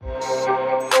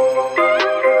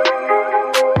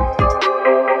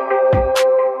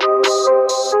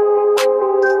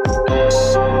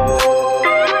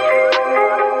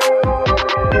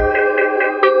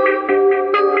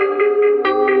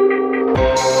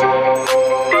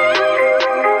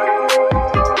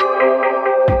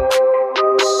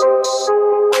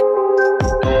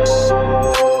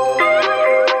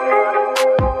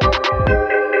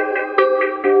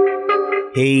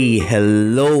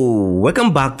Hello.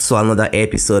 Welcome back to another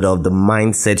episode of the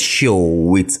Mindset Show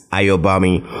with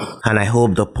Ayobami. And I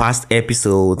hope the past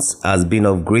episodes has been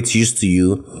of great use to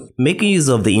you, making use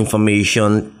of the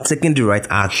information, taking the right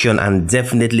action, and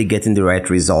definitely getting the right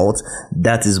result.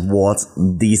 That is what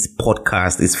this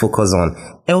podcast is focused on,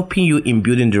 helping you in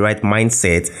building the right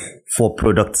mindset for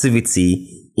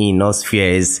productivity in all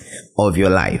spheres of your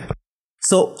life.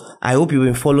 So, I hope you've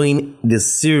been following the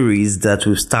series that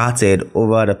we've started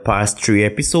over the past 3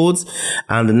 episodes.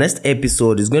 And the next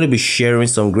episode is going to be sharing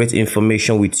some great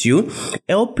information with you,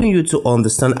 helping you to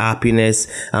understand happiness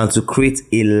and to create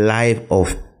a life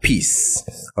of peace.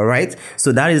 All right.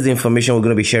 So that is the information we're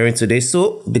going to be sharing today.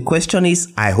 So the question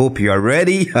is, I hope you are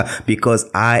ready because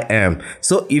I am.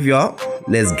 So if you are,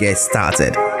 let's get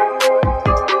started.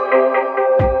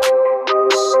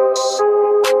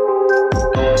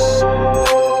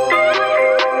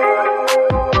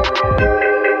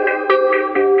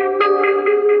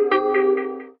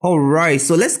 All right,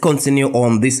 so let's continue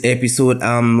on this episode.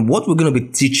 What we're going to be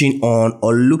teaching on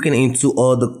or looking into,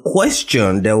 or the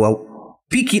question that we're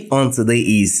picking on today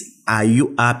is, are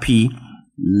you happy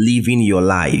living your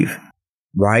life?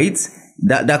 Right?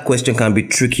 That question can be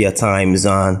tricky at times,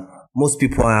 and most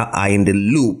people are in the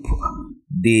loop.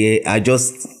 They are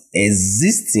just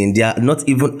existing. They are not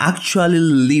even actually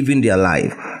living their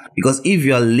life. Because if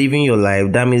you are living your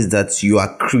life, that means that you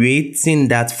are creating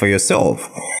that for yourself.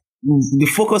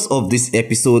 The focus of this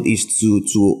episode is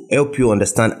to help you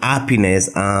understand happiness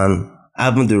and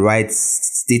having the right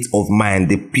state of mind,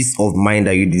 the peace of mind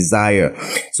that you desire.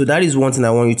 So that is one thing I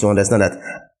want you to understand, that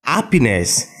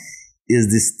happiness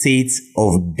is the state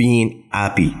of being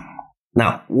happy.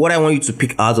 Now, what I want you to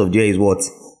pick out of there is what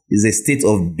is a state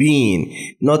of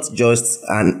being, not just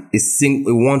a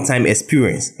one-time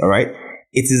experience. All right.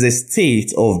 It is a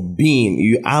state of being.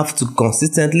 You have to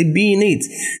consistently be in it.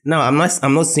 Now, I'm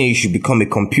not saying you should become a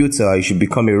computer, you should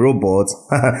become a robot,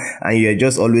 and you're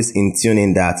just always in tune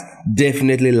in that.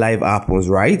 Definitely life happens,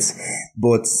 right?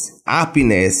 But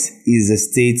happiness is a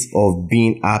state of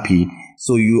being happy.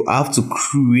 So you have to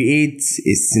create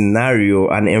a scenario,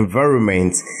 an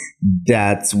environment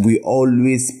that will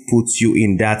always put you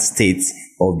in that state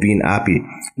of being happy.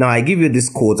 Now, I give you this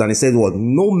quote, and it says what?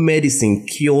 No medicine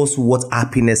cures what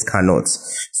happiness cannot.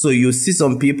 So you see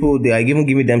some people, they are even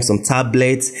giving them some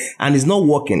tablets, and it's not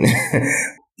working.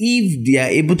 If they are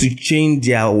able to change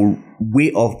their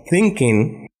way of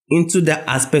thinking into the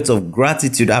aspect of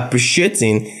gratitude,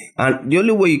 appreciating, and the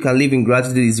only way you can live in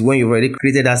gratitude is when you've already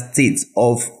created that state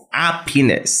of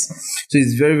happiness. So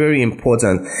it's very, very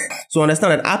important. So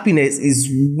understand that happiness is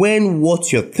when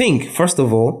what you think, first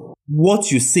of all,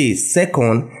 what you say,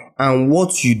 second, and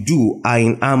what you do are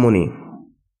in harmony.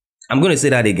 I'm going to say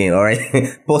that again, all right?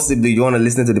 Possibly you want to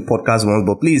listen to the podcast once,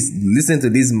 but please listen to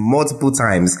this multiple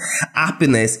times.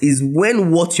 Happiness is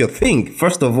when what you think,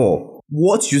 first of all,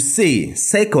 what you say,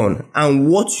 second, and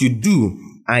what you do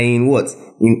are in what?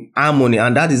 In harmony.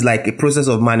 And that is like a process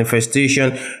of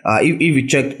manifestation. If you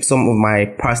check some of my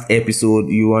past episodes,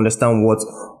 you understand what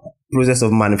process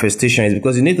of manifestation is,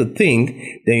 because you need to think,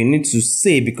 then you need to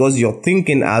say, because your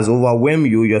thinking has overwhelmed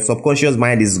you, your subconscious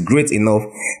mind is great enough,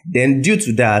 then due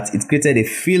to that, it created a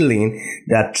feeling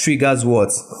that triggers what?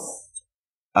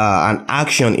 An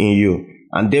action in you.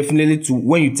 And definitely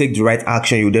when you take the right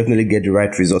action, you definitely get the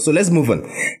right result. So let's move on.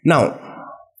 Now,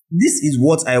 this is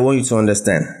what I want you to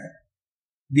understand.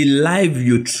 The life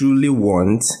you truly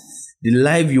want, the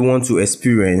life you want to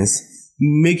experience,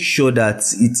 make sure that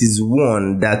it is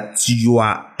one that you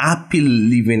are happy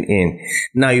living in.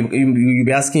 Now, you'll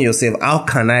be asking yourself, how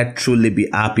can I truly be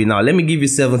happy? Now, let me give you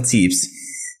 7 tips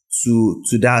to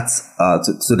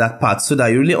that part, so that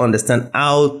you really understand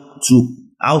how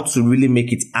to really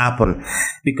make it happen.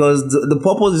 Because the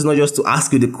purpose is not just to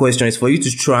ask you the question, it's for you to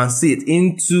transit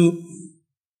into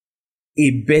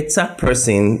a better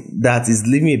person that is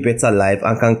living a better life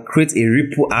and can create a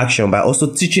ripple action by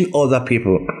also teaching other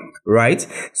people, right?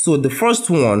 So the first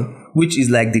one, which is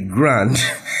like the grand,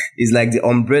 is like the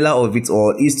umbrella of it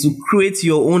all, is to create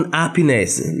your own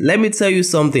happiness. Let me tell you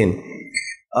something.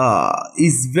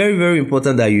 It's very, very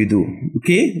important that you do.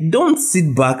 Okay? Don't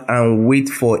sit back and wait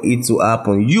for it to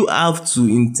happen. You have to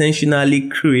intentionally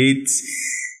create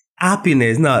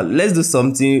happiness. Now, let's do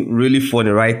something really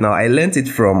funny right now. I learned it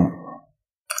from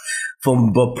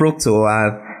Bob Proctor,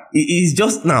 and it's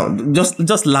just now,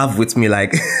 just laugh with me,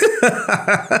 like,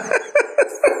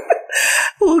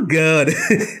 oh God,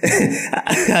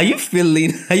 are you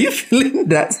feeling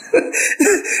that?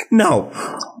 Now,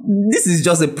 this is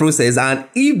just a process, and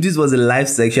if this was a live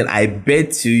section, I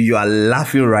bet you are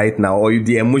laughing right now, or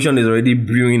the emotion is already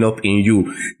brewing up in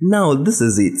you. Now, this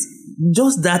is it.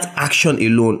 just that action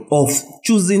alone of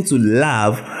choosing to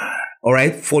laugh, all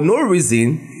right, for no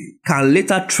reason, can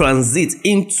later transit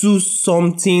into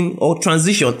something or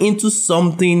transition into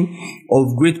something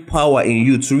of great power in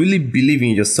you to really believe in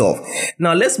yourself.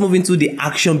 Now, let's move into the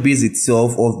action base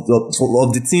itself of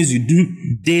the things you do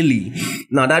daily.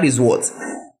 Now, that is what?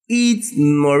 Eat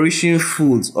nourishing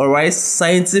foods, all right?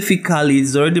 Scientifically,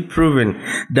 it's already proven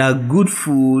that good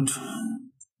food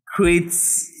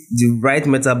creates the right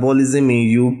metabolism in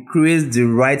you, creates the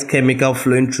right chemical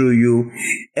flowing through you,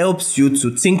 helps you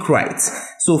to think right.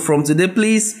 So from today,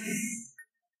 please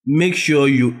make sure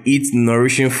you eat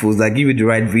nourishing foods that give you the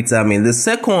right vitamin. The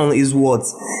second is what?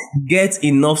 Get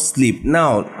enough sleep.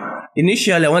 Now,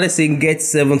 initially, I want to say get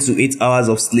 7 to 8 hours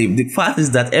of sleep. The fact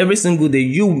is that every single day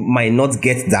you might not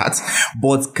get that,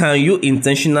 but can you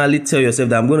intentionally tell yourself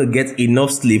that I'm going to get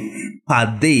enough sleep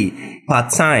per day, per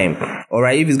time? All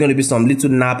right, if it's going to be some little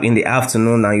nap in the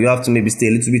afternoon and you have to maybe stay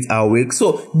a little bit awake.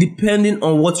 So depending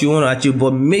on what you want to achieve,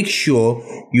 but make sure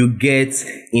you get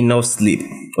enough sleep.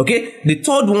 Okay, the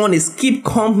third one is keep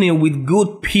company with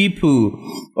good people.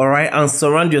 All right, and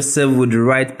surround yourself with the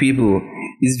right people.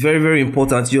 It's very, very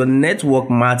important. Your network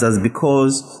matters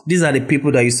because these are the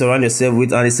people that you surround yourself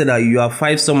with, and they say that you are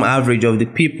 5-sum average of the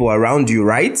people around you,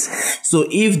 right? So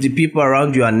if the people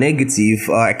around you are negative,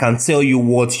 I can tell you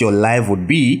what your life would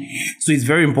be. So it's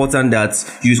very important that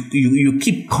you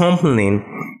keep company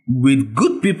with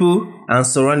good people and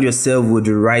surround yourself with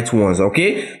the right ones.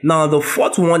 Okay. Now the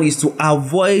fourth one is to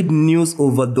avoid news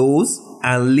overdose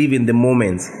and live in the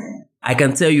moment. I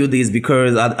can tell you this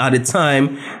because at the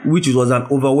time, which was an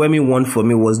overwhelming one for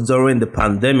me, was during the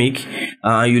pandemic.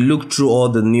 You look through all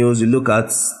the news, you look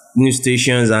at news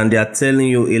stations, and they are telling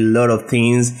you a lot of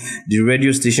things. The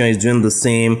radio station is doing the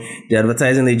same. The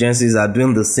advertising agencies are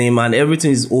doing the same, and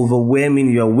everything is overwhelming.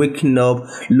 You are waking up,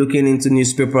 looking into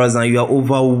newspapers, and you are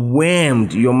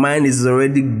overwhelmed. Your mind is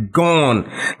already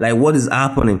gone. Like, what is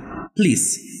happening?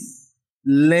 Please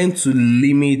learn to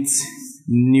limit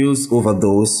news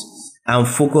overdose and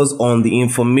focus on the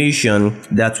information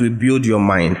that will build your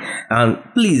mind. And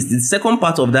please, the second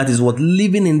part of that is what?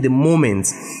 Living in the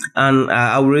moment. And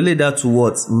I will relate that to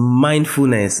what?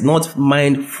 Mindfulness. Not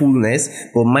mindfulness,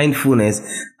 but mindfulness.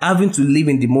 Having to live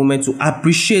in the moment, to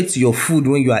appreciate your food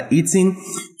when you are eating,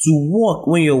 to walk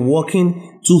when you're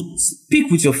walking, to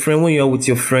speak with your friend when you're with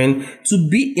your friend, to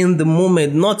be in the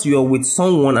moment, not you're with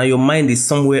someone and your mind is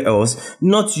somewhere else,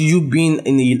 not you being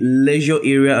in a leisure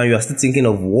area and you're still thinking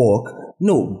of work.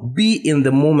 No, be in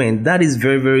the moment. That is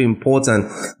very, very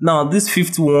important. Now, this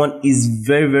fifth one is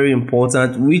very, very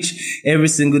important, which every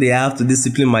single day I have to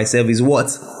discipline myself is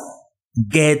what?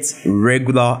 Get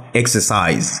regular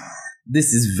exercise.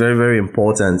 This is very, very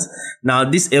important. Now,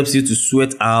 this helps you to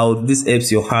sweat out. This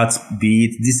helps your heart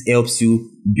beat. This helps you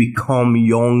become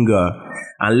younger.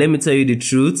 And let me tell you the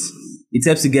truth, it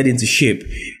helps you get into shape.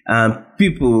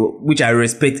 People, which I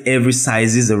respect every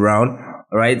sizes around,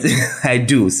 right? I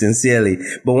do, sincerely.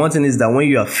 But one thing is that when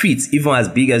you are fit, even as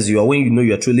big as you are, when you know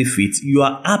you're truly fit, you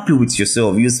are happy with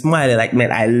yourself. You smile like,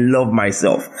 man, I love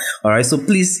myself. All right. So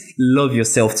please love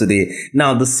yourself today.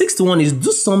 Now, the sixth one is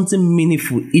do something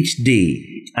meaningful each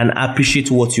day and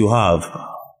appreciate what you have.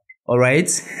 All right.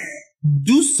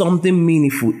 Do something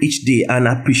meaningful each day and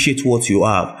appreciate what you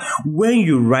have. When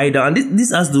you write down, and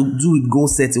this has to do with goal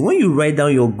setting. When you write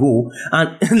down your goal,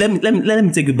 and let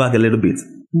me take it back a little bit.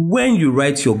 When you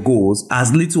write your goals,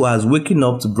 as little as waking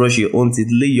up to brush your own teeth,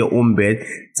 lay your own bed,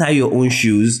 tie your own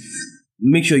shoes,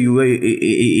 make sure you wear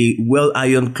a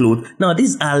well-ironed clothes. Now,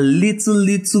 these are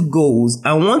little goals.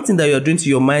 And one thing that you're doing to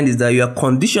your mind is that you are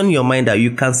conditioning your mind that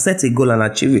you can set a goal and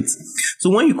achieve it. So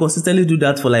when you consistently do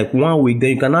that for like 1 week, then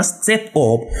you can now step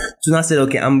up to now say,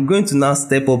 okay, I'm going to now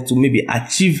step up to maybe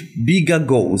achieve bigger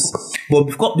goals. But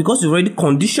because you already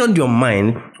conditioned your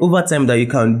mind over time that you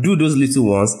can do those little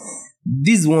ones,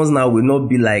 these ones now will not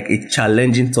be like a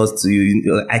challenging thought to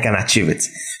you. I can achieve it.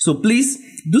 So please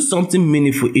do something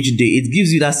meaningful each day. It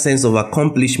gives you that sense of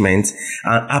accomplishment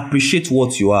and appreciate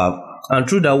what you have. And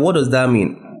through that, what does that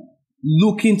mean?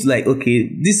 Look into like, okay,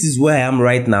 this is where I am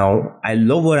right now. I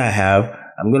love what I have.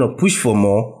 I'm going to push for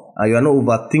more. And you're not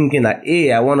overthinking that,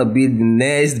 hey, I want to be the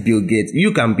next Bill Gates.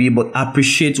 You can be, but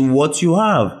appreciate what you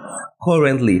have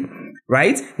currently.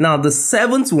 Right? Now, the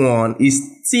seventh one is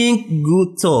think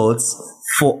good thoughts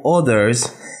for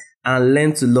others and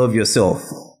learn to love yourself.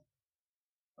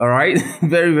 All right?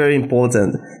 Very, very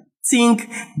important. Think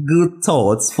good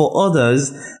thoughts for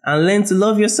others and learn to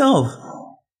love yourself.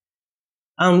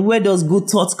 And where does good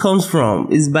thoughts come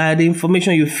from? Is by the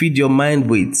information you feed your mind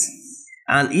with.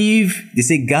 And if they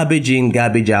say garbage in,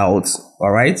 garbage out,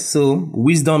 all right? So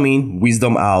wisdom in,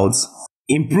 wisdom out.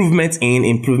 Improvement in,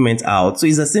 improvement out. So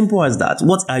it's as simple as that.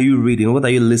 What are you reading? What are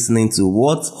you listening to?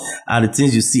 What are the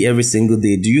things you see every single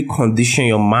day? Do you condition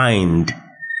your mind?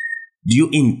 Do you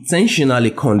intentionally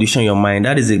condition your mind?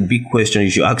 That is a big question you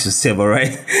should ask yourself, all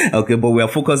right? Okay, but we are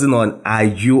focusing on, are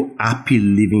you happy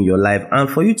living your life? And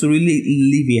for you to really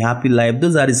live a happy life,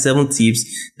 those are the 7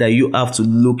 tips that you have to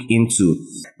look into.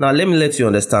 Now, let me let you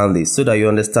understand this so that you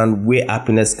understand where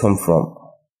happiness comes from.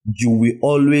 You will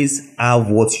always have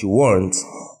what you want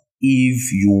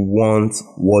if you want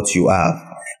what you have.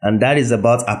 And that is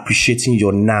about appreciating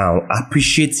your now,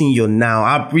 appreciating your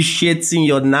now, appreciating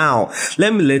your now.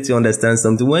 Let me let you understand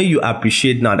something. When you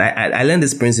appreciate now, I learned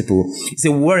this principle. It's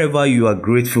whatever you are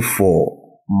grateful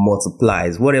for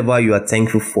multiplies. Whatever you are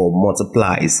thankful for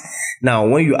multiplies. Now,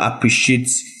 when you appreciate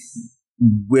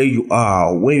where you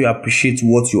are, when you appreciate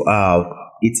what you have,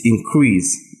 it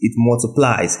increases, it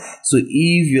multiplies. So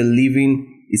if you're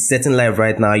living a certain life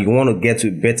right now, you want to get to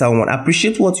a better one,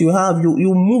 appreciate what you have.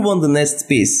 You move on the next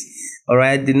space, all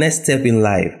right, the next step in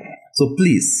life. So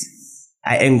please,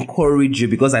 I encourage you,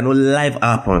 because I know life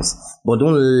happens, but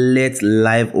don't let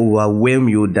life overwhelm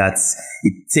you that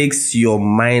it takes your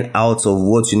mind out of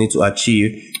what you need to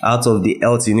achieve, out of the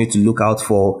health you need to look out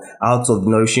for, out of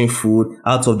nourishing food,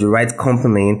 out of the right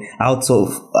company, out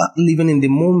of living in the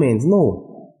moment.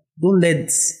 No, don't let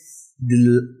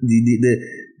the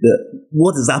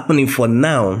what is happening for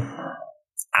now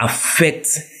affect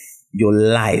your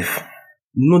life.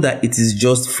 Know that it is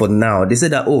just for now. They say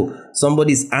that, oh,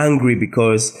 somebody is angry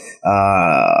because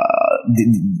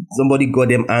somebody got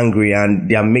them angry and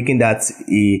they are making that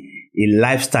a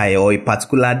lifestyle or a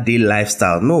particular day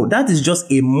lifestyle. No, that is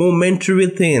just a momentary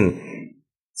thing.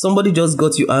 Somebody just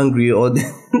got you angry, or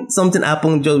something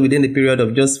happened just within the period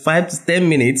of just 5 to 10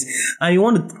 minutes, and you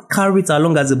want to carry it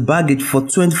along as a baggage for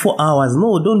 24 hours.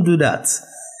 No, don't do that.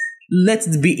 Let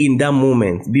it be in that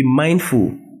moment. Be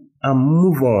mindful and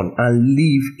move on and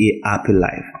live a happy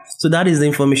life. So that is the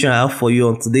information I have for you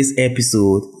on today's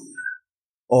episode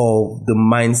of the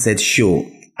Mindset Show.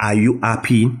 Are you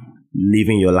happy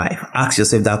living your life? Ask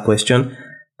yourself that question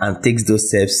and take those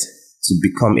steps to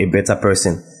become a better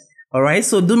person. All right,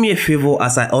 so do me a favor,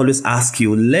 as I always ask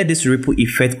you, let this ripple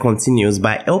effect continues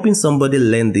by helping somebody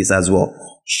learn this as well.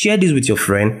 Share this with your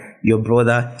friend, your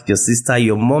brother, your sister,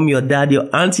 your mom, your dad,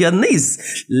 your aunt, your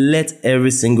niece. Let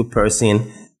every single person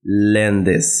learn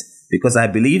this, because I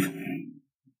believe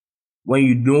when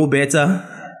you know better,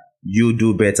 you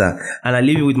do better. And I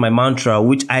leave you with my mantra,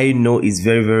 which I know is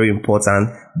very, very important,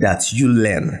 that you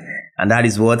learn. And that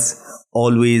is what: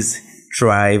 always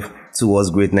strive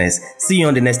towards greatness. See you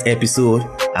on the next episode,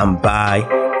 and bye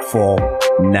for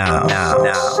now.